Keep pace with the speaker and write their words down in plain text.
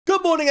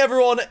Good morning,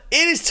 everyone.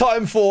 It is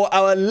time for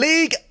our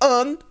Ligue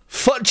 1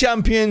 FUT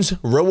Champions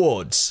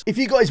rewards. If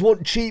you guys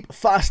want cheap,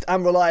 fast,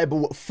 and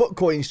reliable FUT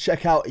coins,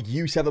 check out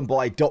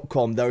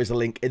u7buy.com. There is a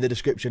link in the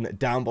description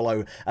down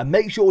below. And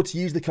make sure to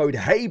use the code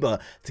HABER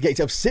to get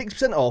yourself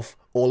 6% off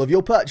all of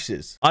your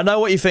purchases. I know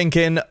what you're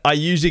thinking. I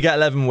usually get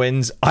 11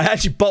 wins. I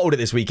actually bottled it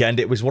this weekend.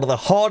 It was one of the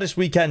hardest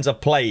weekends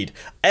I've played.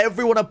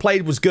 Everyone I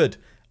played was good,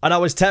 and I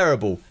was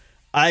terrible.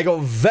 I got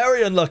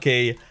very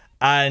unlucky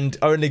and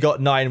only got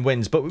 9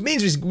 wins, but it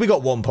means we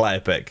got one player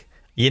pick.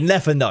 You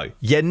never know.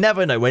 You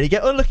never know. When you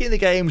get unlucky in the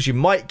games, you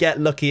might get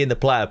lucky in the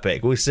player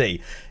pick. We'll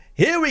see.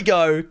 Here we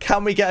go.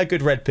 Can we get a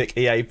good red pick,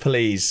 EA,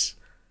 please?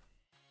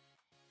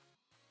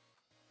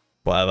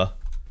 Whatever.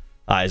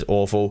 That is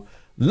awful.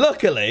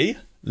 Luckily,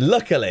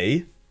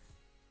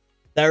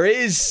 there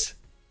is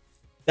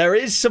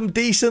some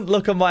decent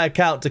luck on my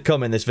account to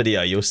come in this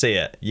video. You'll see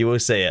it. You will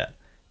see it.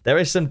 There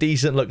is some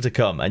decent luck to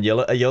come, and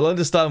you'll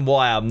understand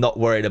why I'm not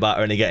worried about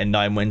only getting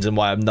 9 wins and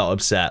why I'm not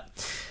upset.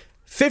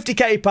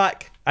 50k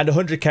pack and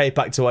 100k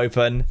pack to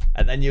open,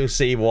 and then you'll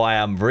see why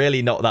I'm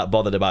really not that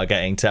bothered about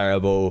getting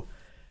terrible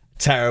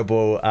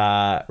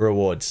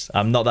rewards.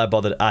 I'm not that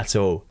bothered at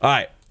all. All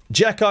right,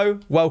 Jekko,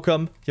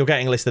 welcome. You're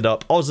getting listed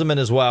up. Osman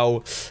as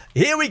well.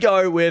 Here we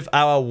go with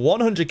our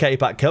 100k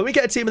pack. Can we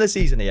get a team of the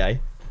season, EA?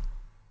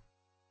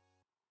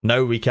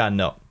 No, we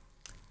cannot.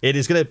 It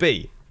is going to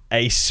be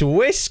a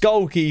Swiss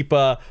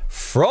goalkeeper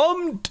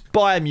from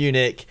Bayern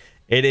Munich.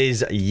 It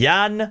is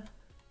Jan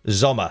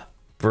Sommer.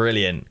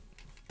 Brilliant.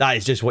 That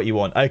is just what you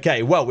want.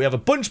 Okay, well, we have a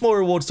bunch more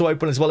rewards to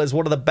open, as well as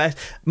one of the best,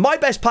 my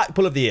best pack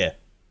pull of the year.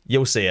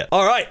 You'll see it.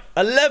 All right,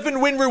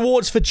 11 win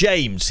rewards for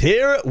James.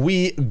 Here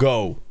we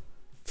go.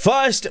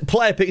 First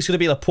player pick is going to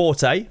be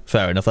Laporte.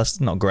 Fair enough.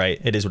 That's not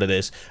great. It is what it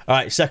is. All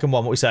right, second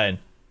one. What are we saying?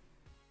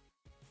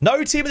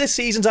 No team of this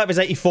season's average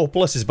 84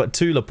 pluses, but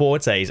 2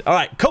 Laportes. All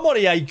right, come on,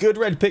 EA. Good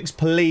red picks,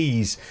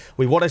 please.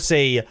 We want to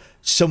see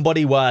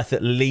somebody worth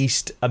at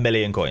least 1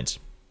 million coins.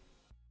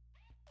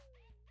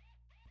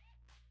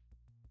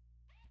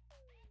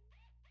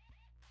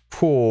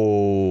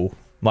 Oh,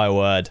 my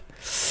word.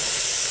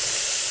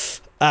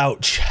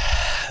 Ouch.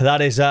 That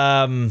is,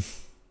 that's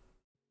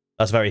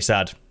very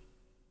sad.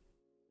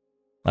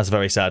 That's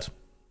very sad.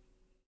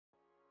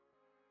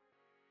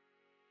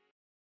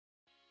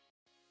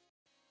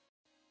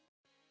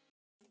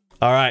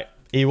 All right,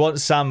 he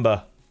wants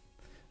Samba.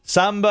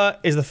 Samba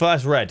is the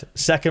first red.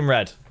 Second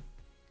red.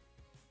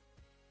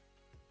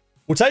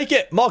 We'll take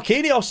it.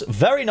 Marquinhos,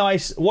 very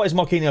nice. What is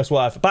Marquinhos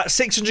worth? About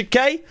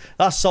 600k?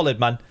 That's solid,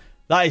 man.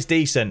 That is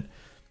decent.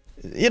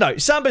 You know,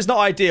 Samba's not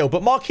ideal,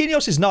 but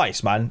Marquinhos is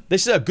nice, man.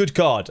 This is a good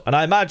card. And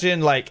I imagine,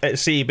 like, at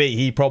CB,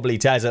 he probably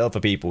tears it up for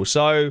people.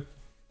 So,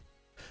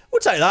 we'll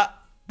take that.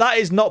 That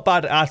is not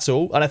bad at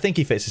all. And I think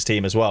he fits his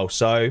team as well.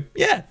 So,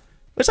 yeah,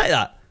 we'll take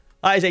that.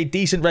 That is a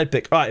decent red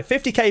pick. All right,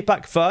 50k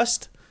pack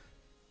first.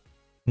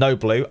 No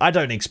blue. I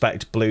don't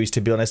expect blues,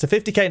 to be honest. The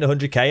 50k and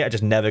 100k are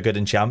just never good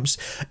in champs.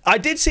 I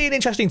did see an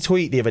interesting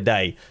tweet the other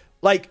day.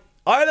 Like,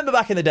 I remember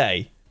back in the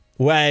day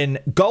when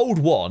gold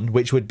won,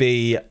 which would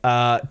be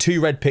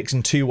 2 red picks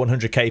and 2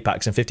 100k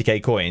packs and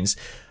 50k coins.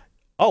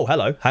 Oh,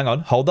 hello. Hang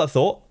on. Hold that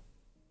thought.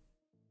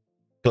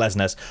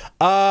 Glesnes.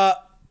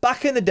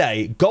 Back in the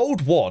day,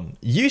 gold won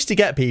used to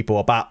get people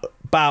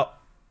about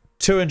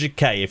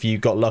 200k if you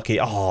got lucky.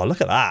 Oh,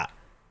 look at that.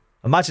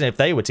 Imagine if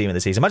they were team of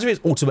the season. Imagine if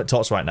it's Ultimate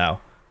Tots right now.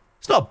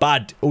 It's not a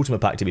bad Ultimate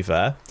pack, to be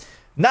fair.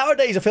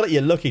 Nowadays, I feel like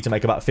you're lucky to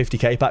make about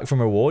 50k pack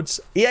from rewards.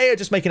 EA are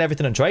just making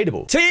everything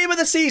untradeable. Team of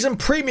the season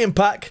premium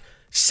pack.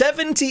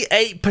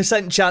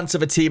 78% chance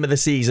of a team of the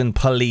season.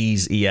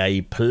 Please,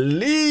 EA.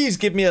 Please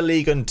give me a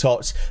Ligue and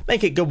Tots.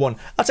 Make it a good one.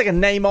 I'll take a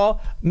Neymar,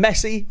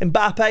 Messi,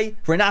 Mbappe,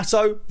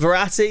 Renato,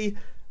 Verratti.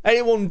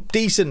 Anyone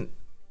decent.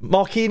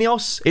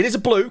 Marquinhos. It is a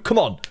blue. Come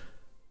on.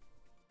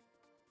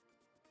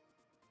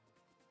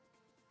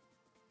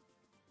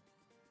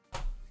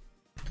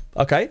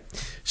 Okay,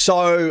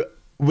 so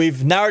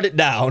we've narrowed it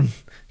down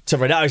to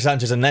Renato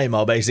Sanchez and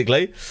Neymar,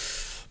 basically.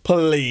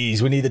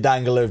 Please, we need the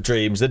dangler of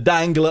dreams. The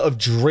dangler of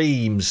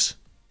dreams.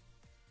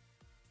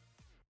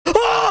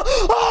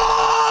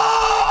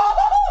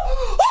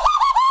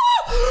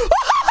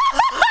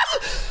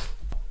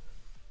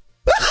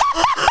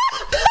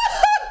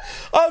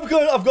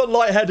 I've gone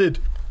lightheaded.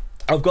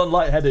 I've gone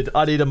lightheaded.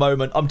 I need a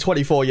moment. I'm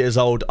 24 years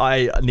old.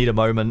 I need a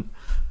moment.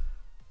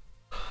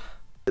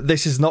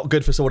 This is not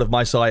good for someone of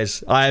my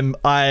size.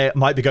 I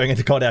might be going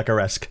into cardiac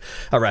arrest.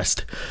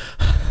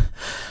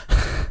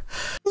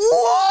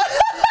 What?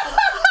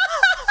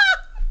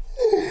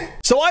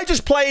 So I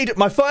just played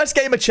my first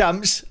game of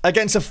champs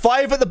against a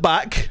 5 at the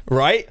back,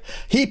 right?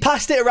 He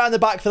passed it around the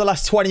back for the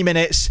last 20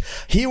 minutes.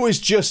 He was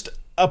just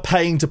a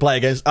pain to play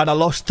against, and I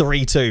lost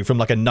 3-2 from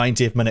like a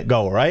 90th minute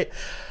goal, right?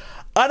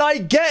 And I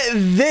get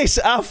this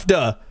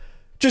after.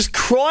 Just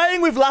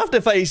crying with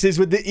laughter faces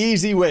with the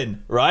easy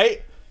win,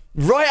 right?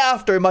 right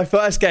after in my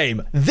first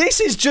game. This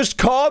is just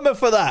karma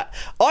for that.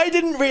 I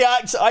didn't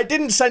react. I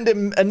didn't send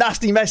him a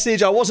nasty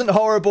message. I wasn't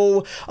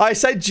horrible. I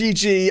said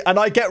GG, and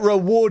I get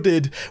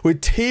rewarded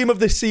with Team of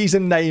the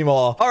Season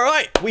Neymar. All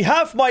right, we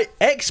have my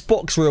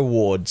Xbox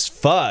rewards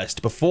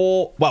first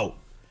before, well,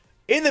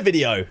 in the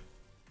video.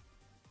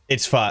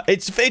 It's first.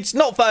 It's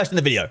not first in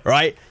the video,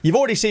 right? You've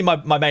already seen my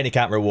main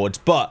account rewards,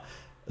 but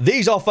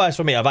these are first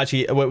for me.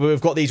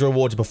 We've got these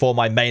rewards before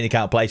my main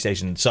account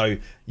PlayStation. So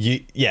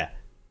yeah.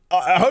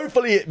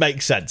 Hopefully it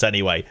makes sense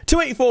anyway.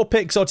 284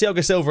 picks are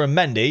Thiago Silva and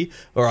Mendy.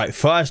 All right,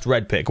 first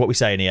red pick. What we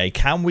saying here?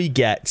 Can we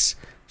get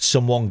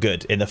someone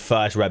good in the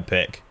first red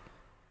pick?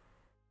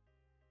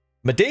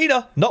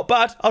 Medina, not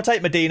bad. I'll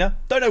take Medina.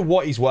 Don't know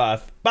what he's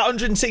worth. About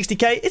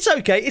 160k. It's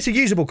okay. It's a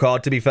usable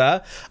card, to be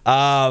fair.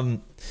 The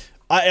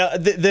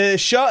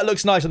shirt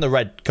looks nice on the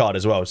red card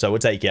as well, so we'll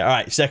take it. All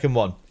right, second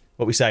one.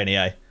 What we saying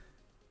here?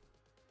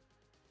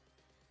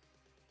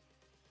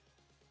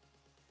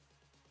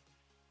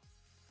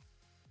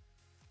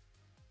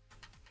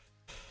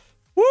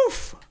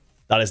 Woof.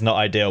 That is not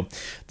ideal.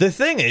 The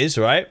thing is,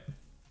 right?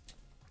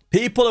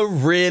 People are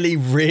really,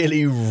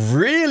 really,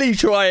 really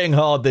trying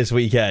hard this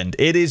weekend.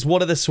 It is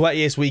one of the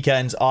sweatiest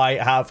weekends I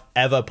have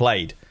ever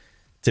played,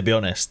 to be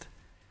honest.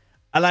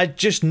 And I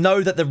just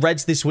know that the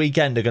Reds this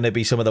weekend are going to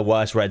be some of the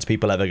worst Reds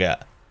people ever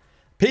get.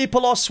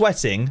 People are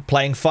sweating,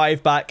 playing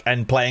 5-back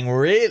and playing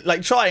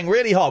trying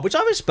really hard, which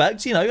I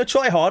respect. You know, you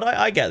try hard.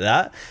 I get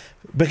that.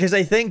 Because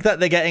they think that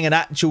they're getting an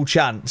actual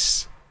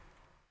chance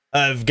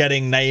of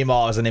getting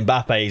Neymars and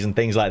Mbappes and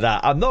things like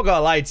that. I'm not going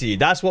to lie to you.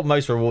 That's what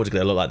most rewards are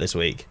going to look like this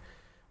week.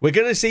 We're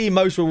going to see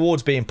most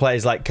rewards being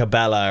players like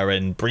Cabella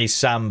and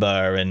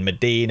Itshaber and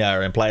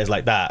Medina and players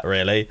like that,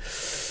 really.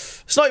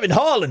 It's not even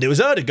Haaland. It was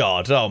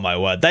Erdegaard. Oh, my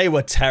word. They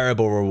were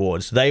terrible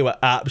rewards. They were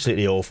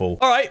absolutely awful.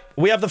 All right.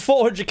 We have the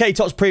 400k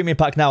Tots Premium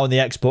Pack now on the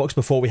Xbox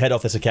before we head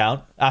off this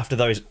account. After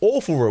those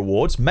awful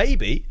rewards,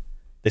 maybe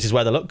this is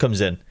where the luck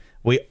comes in.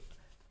 You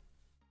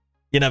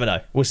never know.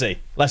 We'll see.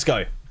 Let's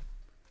go.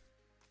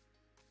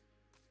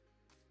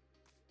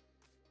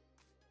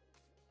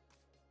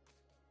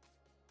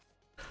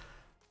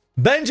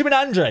 Benjamin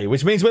Andre,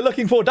 which means we're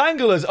looking for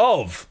danglers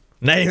of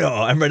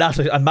Neymar and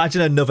Renato.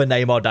 Imagine another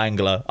Neymar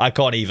dangler. I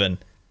can't even.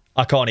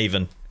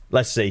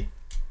 Let's see.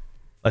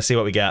 Let's see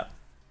what we get.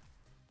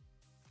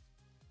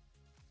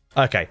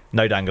 Okay,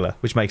 no dangler,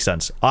 which makes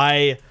sense.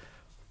 I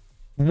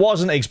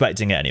wasn't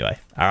expecting it anyway.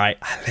 All right,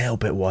 a little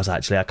bit was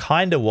actually. I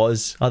kind of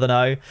was. I don't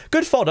know.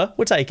 Good fodder.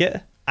 We'll take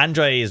it.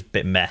 Andre is a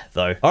bit meh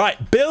though. All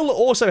right, Bill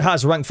also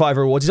has rank 5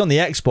 rewards. He's on the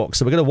Xbox,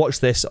 so we're gonna watch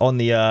this on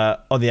the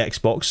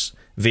Xbox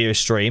via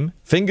stream.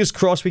 Fingers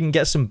crossed we can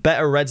get some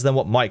better Reds than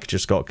what Mike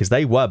just got, because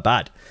they were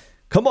bad.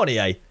 Come on,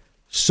 EA.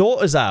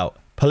 Sort us out,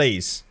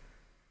 please.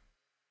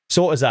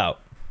 Sort us out.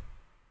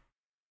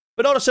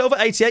 Bernardo Silva,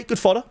 88. Good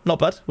fodder. Not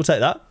bad. We'll take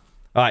that.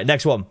 All right,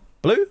 next one.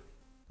 Blue.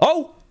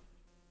 Oh!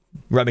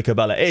 Remy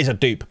Cabella. It is a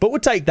dupe, but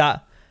we'll take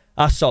that.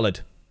 That's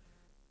solid.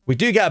 We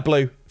do get a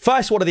blue.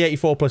 First one of the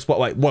 84 plus...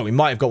 Wait, we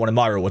might have got one of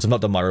my rewards. I've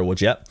not done my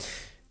rewards yet.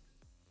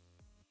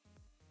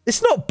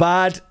 It's not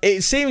bad.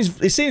 It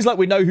seems like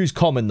we know who's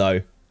common,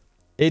 though.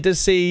 It does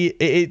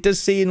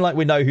seem like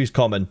we know who's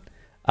common.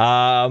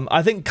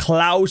 I think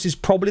Klaus is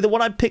probably the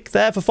one I'd pick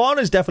there. Fofana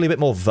is definitely a bit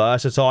more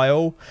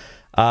versatile.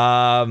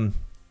 Klaus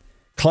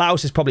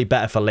is probably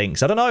better for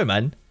links. I don't know,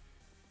 man.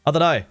 I don't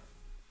know.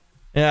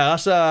 Yeah,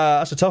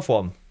 that's a tough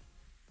one.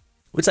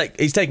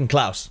 He's taking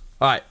Klaus.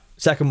 All right,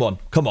 second one.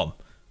 Come on.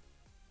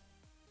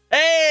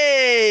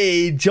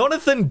 Hey,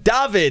 Jonathan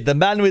David, the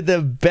man with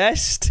the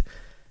best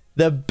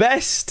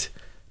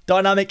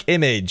dynamic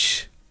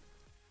image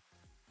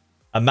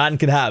a man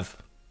can have.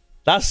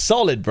 That's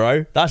solid,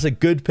 bro. That's a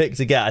good pick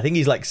to get. I think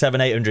he's like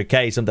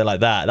 700-800k, something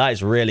like that. That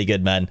is really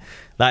good, man.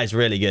 That is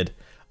really good.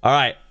 All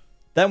right.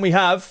 Then we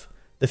have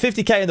the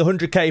 50k and the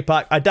 100k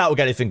pack. I doubt we'll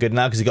get anything good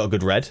now because he got a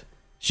good red.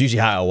 It's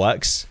usually how it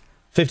works.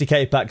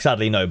 50k pack,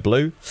 sadly, no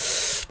blue.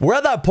 We're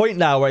at that point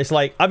now where it's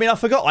like, I mean, I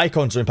forgot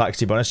icons are in packs,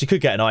 to be honest. You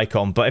could get an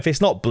icon, but if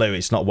it's not blue,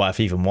 it's not worth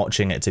even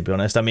watching it, to be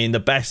honest. I mean, the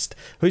best...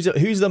 Who's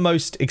the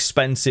most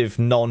expensive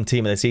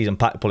non-team of the season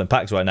pulling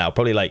packs right now?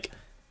 Probably like...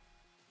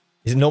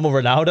 Is it normal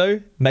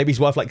Ronaldo? Maybe he's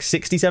worth like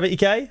 60,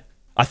 70k?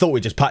 I thought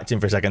we just packed him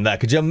for a second there.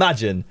 Could you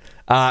imagine?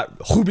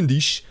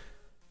 Rubendish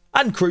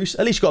and Cruz.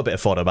 At least you got a bit of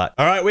fodder back.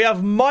 All right, we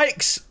have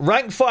Mike's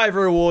rank 5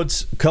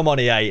 rewards. Come on,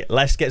 EA.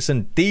 Let's get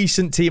some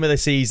decent team of the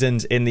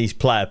seasons in these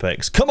player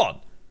picks. Come on.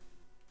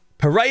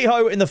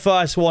 Parejo in the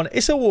first one.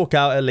 It's a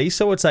walkout at least,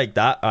 so we'll take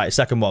that. All right,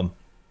 second one.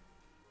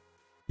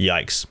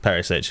 Yikes.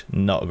 Perisic.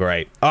 Not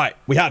great. All right,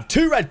 we have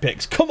 2 red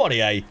picks. Come on,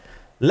 EA.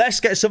 Let's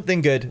get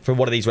something good from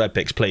one of these red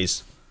picks,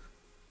 please.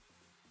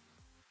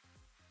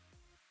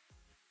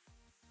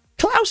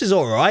 Klaus is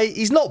all right.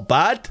 He's not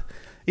bad.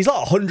 He's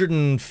like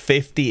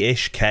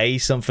 150-ish K,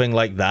 something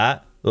like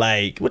that.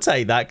 Like, we'll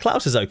take that.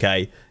 Klaus is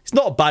okay. It's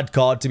not a bad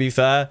card, to be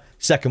fair.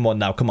 Second one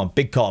now. Come on,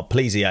 big card,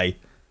 please, EA.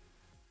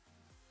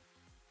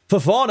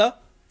 Fofana.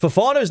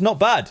 Fofana is not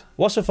bad.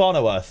 What's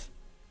Fofana worth?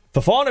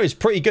 Fofana is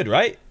pretty good,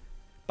 right?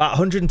 About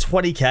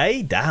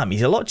 120k? Damn,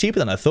 he's a lot cheaper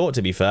than I thought,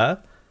 to be fair.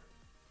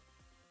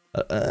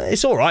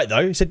 It's all right,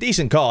 though. It's a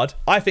decent card.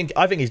 I think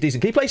he's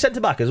decent. Can he play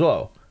centre-back as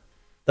well?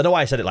 Don't know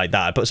why I said it like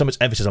that. I put so much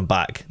emphasis on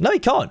back. No, he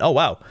can't. Oh,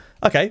 wow.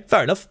 Okay,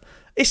 fair enough.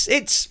 It's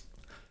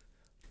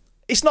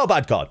not a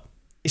bad card.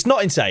 It's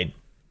not insane,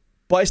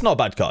 but it's not a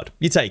bad card.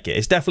 You take it.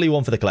 It's definitely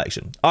one for the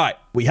collection. All right,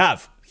 we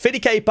have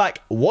 50k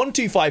pack,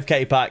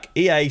 125k pack,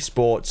 EA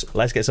Sports.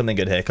 Let's get something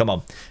good here. Come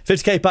on.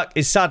 50k pack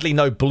is sadly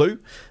no blue.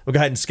 We'll go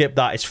ahead and skip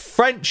that. It's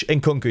French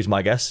and Kunku's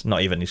my guess.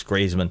 Not even. It's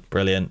Griezmann.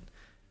 Brilliant.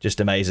 Just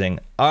amazing.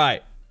 All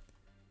right.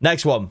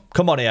 Next one.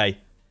 Come on, EA.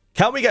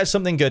 Can we get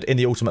something good in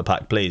the Ultimate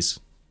Pack, please?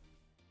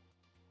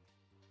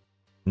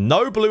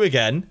 No blue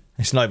again.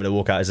 It's not even a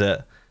walkout, is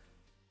it?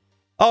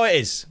 Oh, it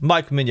is.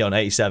 Mike Mignon,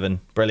 87.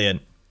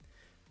 Brilliant.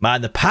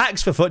 Man, the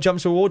packs for FUT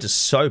Champs rewards are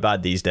so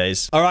bad these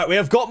days. All right, we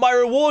have got my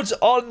rewards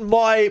on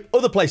my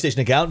other PlayStation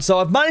account. So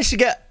I've managed to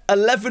get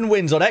 11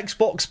 wins on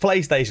Xbox,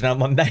 PlayStation, on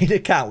my main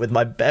account with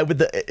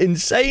the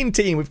insane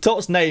team with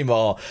Tots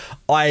Neymar.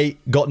 I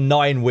got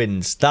 9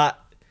 wins. That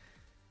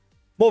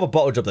more of a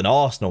bottle job than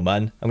Arsenal,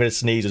 man. I'm going to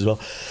sneeze as well.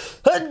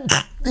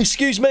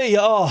 Excuse me.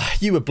 Oh,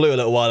 you were blue a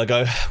little while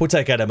ago. We'll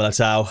take Ed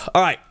Militao.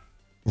 All right.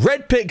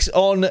 Red picks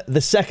on the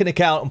second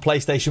account on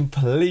PlayStation,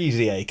 please,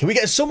 EA. Can we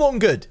get someone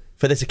good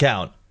for this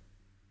account?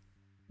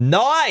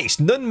 Nice.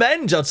 None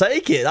Menge, I'll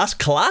take it. That's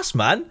class,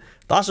 man.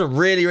 That's a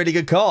really, really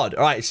good card.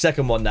 All right,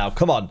 second one now.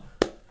 Come on.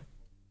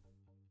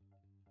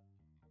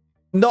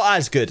 Not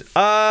as good.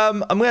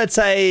 I'll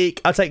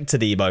take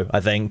Tadebo, I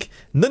think.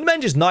 None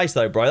Menge is nice,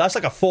 though, bro. That's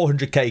like a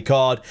 400k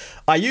card.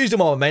 I used him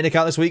on my main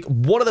account this week.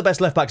 One of the best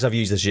left backs I've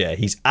used this year.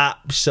 He's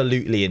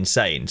absolutely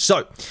insane.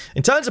 So,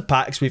 in terms of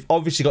packs, we've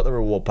obviously got the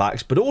reward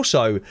packs, but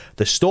also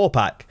the store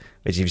pack,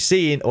 which you've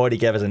seen already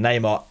gave us a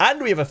Neymar,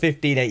 and we have a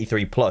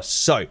 1583 plus.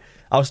 So,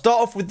 I'll start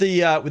off with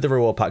the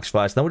reward packs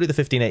first, then we'll do the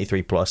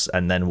 1583 plus,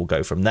 and then we'll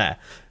go from there.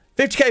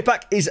 50k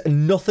pack is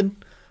nothing.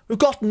 We've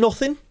got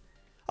nothing.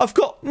 I've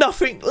got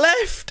nothing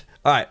left.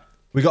 All right.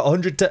 We got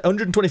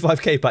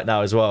 125k pack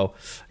now as well.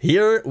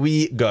 Here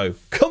we go.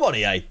 Come on,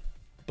 EA.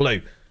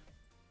 Blue.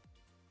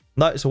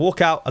 No, it's a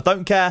walkout. I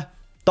don't care.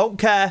 Don't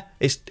care.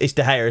 It's De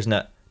Gea, isn't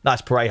it?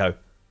 That's Parejo.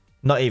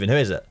 Not even. Who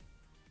is it?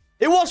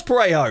 It was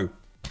Parejo.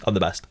 I'm the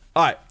best.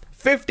 All right.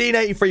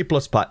 1583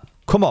 plus pack.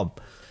 Come on.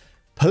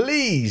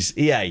 Please,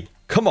 EA.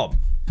 Come on.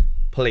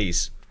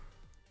 Please.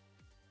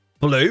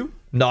 Blue.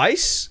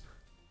 Nice.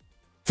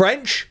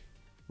 French.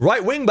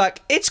 Right wing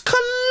back, it's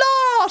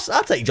Klaus.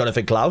 I'll take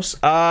Jonathan Klaus.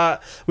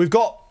 We've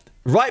got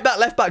right back,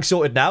 left back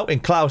sorted now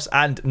in Klaus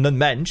and None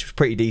Menge.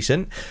 Pretty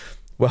decent.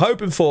 We're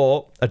hoping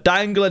for a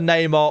Dangler,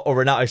 Neymar, or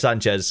Renato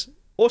Sanchez.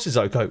 Or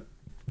Sissoko,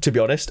 to be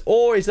honest.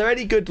 Or is there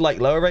any good, like,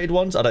 lower rated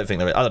ones? I don't think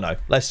there is. I don't know.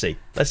 Let's see.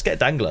 Let's get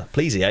Dangler,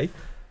 please, EA.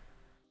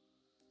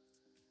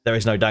 There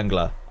is no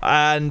Dangler.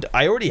 And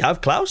I already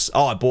have Klaus.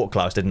 Oh, I bought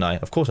Klaus, didn't I?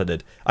 Of course I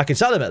did. I can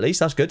sell him at least.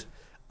 That's good.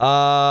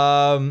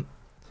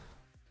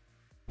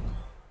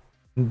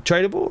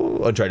 Tradable?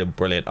 Untradeable.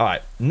 Brilliant. All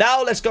right.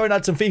 Now let's go and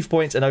add some FIFA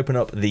points and open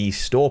up the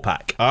store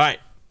pack. All right.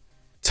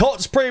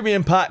 Tots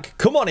Premium Pack.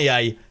 Come on,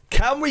 EA.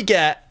 Can we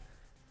get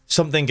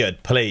something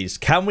good, please?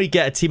 Can we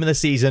get a Team of the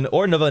Season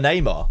or another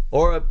Neymar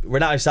or a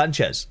Renato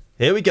Sanchez?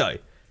 Here we go.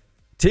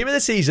 Team of the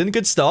Season.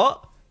 Good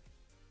start.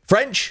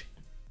 French.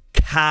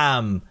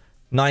 Cam.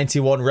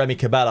 91 Remy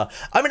Cabella.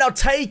 I mean, I'll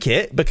take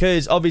it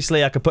because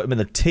obviously I could put him in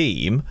the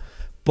team,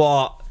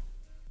 but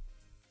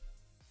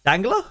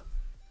Dangler?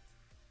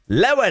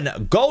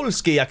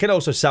 Lewandowski. I can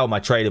also sell my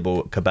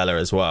tradable Cabella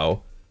as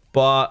well.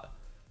 But,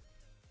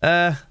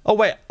 oh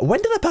wait, when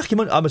did I pack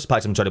him on? I must have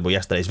packed him tradable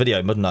yesterday's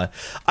video, mustn't I?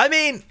 I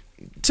mean,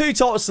 2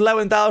 Tots,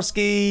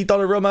 Lewandowski,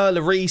 Donnarumma,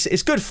 Lloris.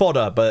 It's good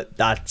fodder, but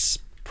that's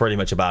pretty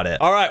much about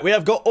it. All right, we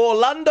have got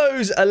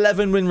Orlando's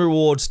 11 win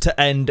rewards to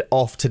end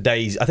off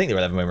today's, I think they're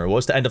 11 win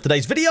rewards to end off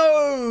today's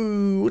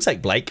video. We'll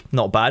take Blake.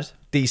 Not bad.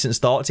 Decent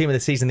start. Team of the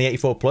Season, the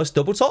 84 plus.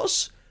 Double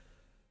Tots?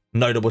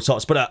 No double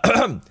Tots, but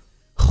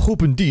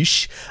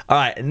Hopendish. All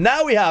right,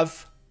 now we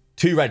have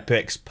 2 red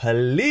picks.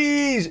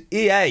 Please,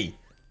 EA.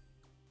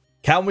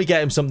 Can we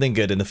get him something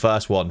good in the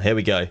first one? Here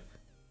we go.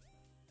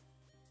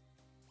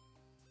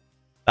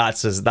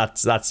 That's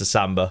a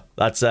Samba.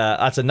 That's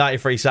a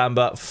 93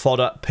 Samba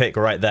fodder pick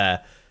right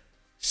there.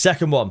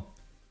 Second one.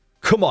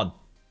 Come on.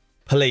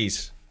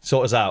 Please.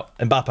 Sort us out.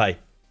 Mbappe.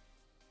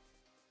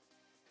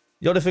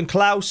 Jonathan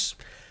Klaus.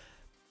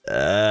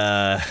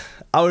 I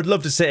would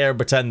love to sit here and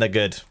pretend they're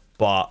good,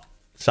 but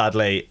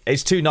sadly,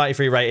 it's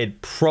 293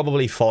 rated,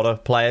 probably fodder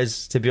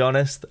players, to be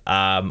honest.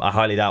 I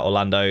highly doubt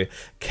Orlando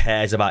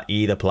cares about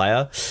either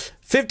player.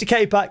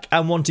 50k pack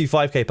and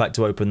 125k pack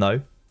to open,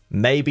 though.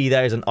 Maybe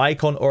there's an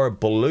icon or a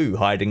blue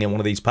hiding in one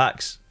of these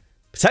packs.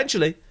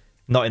 Potentially.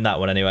 Not in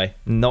that one, anyway.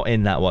 Not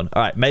in that one.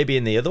 All right, maybe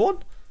in the other one?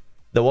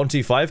 The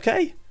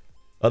 125k?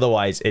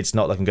 Otherwise, it's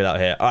not looking good out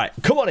here. All right,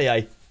 come on,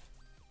 EA.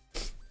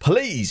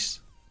 Please.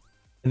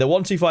 In the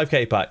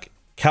 125k pack,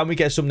 can we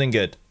get something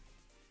good?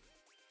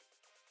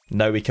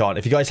 No, we can't.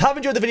 If you guys have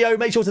enjoyed the video,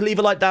 make sure to leave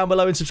a like down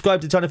below and subscribe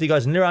to the channel if you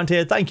guys are new around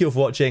here. Thank you all for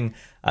watching.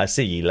 I'll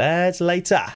see you lads later.